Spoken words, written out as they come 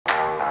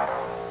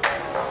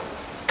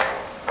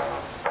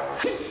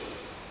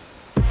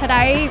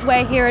Today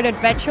we're here at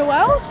Adventure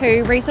World,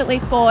 who recently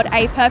scored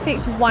a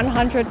perfect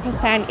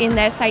 100% in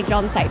their St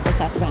John Safe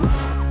Assessment.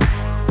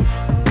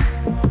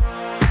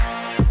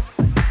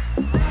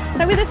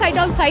 So with the St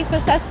John Safe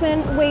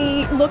Assessment,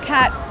 we look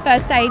at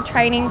first aid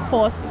training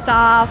for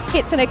staff,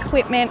 kits and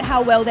equipment,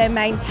 how well they're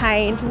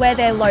maintained, where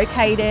they're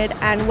located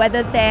and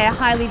whether they're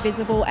highly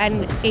visible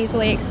and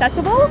easily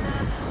accessible.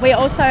 We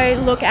also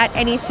look at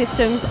any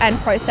systems and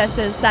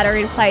processes that are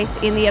in place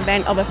in the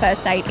event of a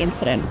first aid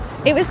incident.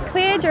 It was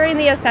clear during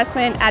the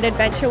assessment at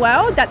Adventure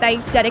World that they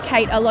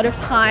dedicate a lot of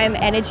time,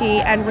 energy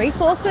and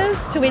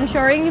resources to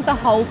ensuring the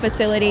whole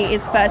facility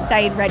is first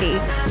aid ready.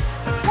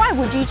 Why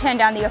would you turn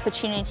down the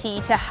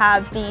opportunity to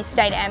have the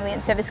State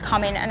Ambulance Service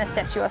come in and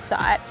assess your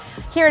site?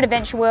 Here at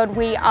Adventure World,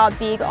 we are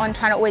big on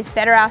trying to always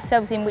better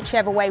ourselves in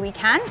whichever way we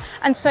can.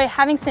 And so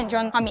having St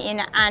John come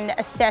in and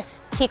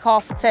assess, tick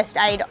off first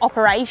aid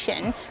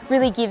operation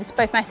really gives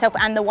both myself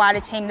and the wider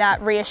team that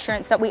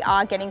reassurance that we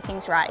are getting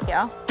things right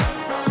here.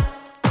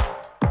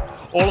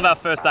 All of our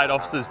first aid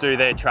officers do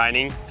their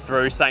training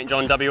through St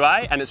John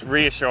WA, and it's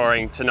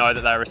reassuring to know that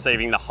they're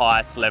receiving the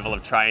highest level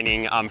of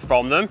training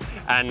from them,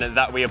 and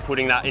that we are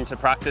putting that into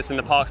practice in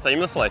the park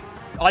seamlessly.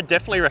 I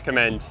definitely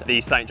recommend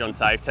the St John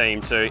Safe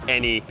team to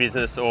any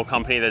business or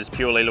company that is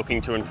purely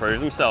looking to improve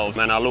themselves,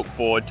 and I look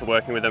forward to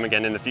working with them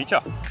again in the future.